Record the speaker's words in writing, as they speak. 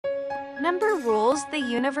Number rules the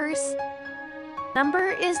universe.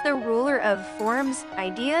 Number is the ruler of forms,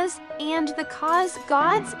 ideas, and the cause,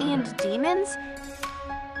 gods and demons.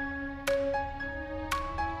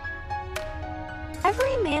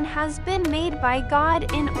 Every man has been made by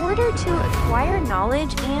God in order to acquire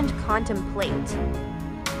knowledge and contemplate.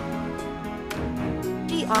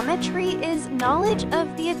 Geometry is knowledge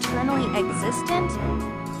of the eternally existent.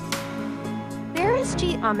 There is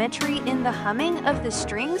geometry in the humming of the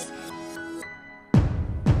strings.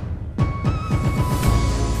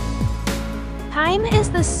 Time is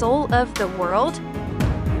the soul of the world.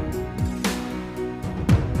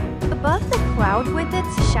 Above the cloud with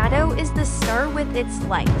its shadow is the star with its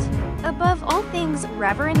light. Above all things,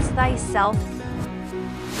 reverence thyself.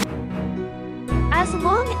 As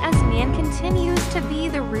long as man continues to be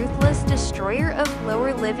the ruthless destroyer of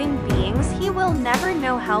lower living beings, he will never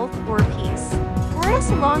know health or peace. For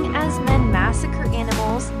as long as men massacre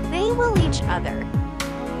animals, they will each other.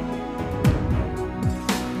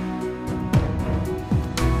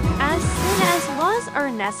 As soon as laws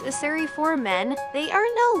are necessary for men, they are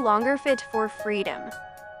no longer fit for freedom.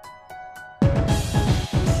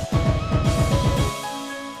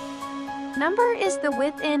 Number is the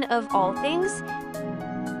within of all things.